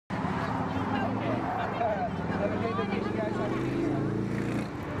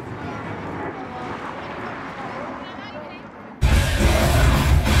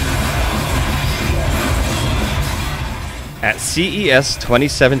At CES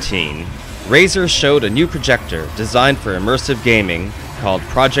 2017, Razer showed a new projector designed for immersive gaming called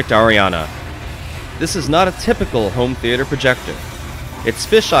Project Ariana. This is not a typical home theater projector. Its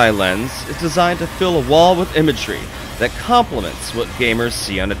fisheye lens is designed to fill a wall with imagery that complements what gamers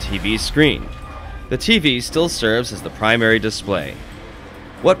see on a TV screen. The TV still serves as the primary display.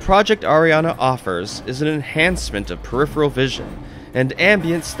 What Project Ariana offers is an enhancement of peripheral vision and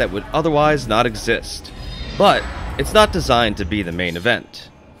ambience that would otherwise not exist, but it's not designed to be the main event.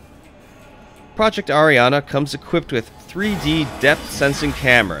 Project Ariana comes equipped with 3D depth sensing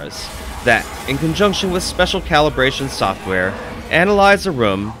cameras that, in conjunction with special calibration software, analyze a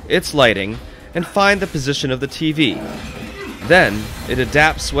room, its lighting, and find the position of the TV. Then, it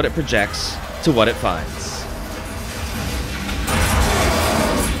adapts what it projects to what it finds.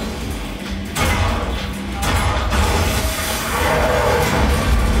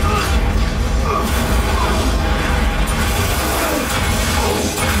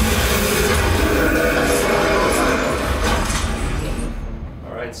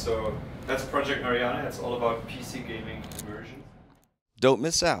 So that's Project Ariana. It's all about PC gaming immersion. Don't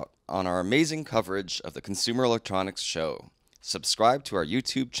miss out on our amazing coverage of the Consumer Electronics Show. Subscribe to our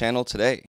YouTube channel today.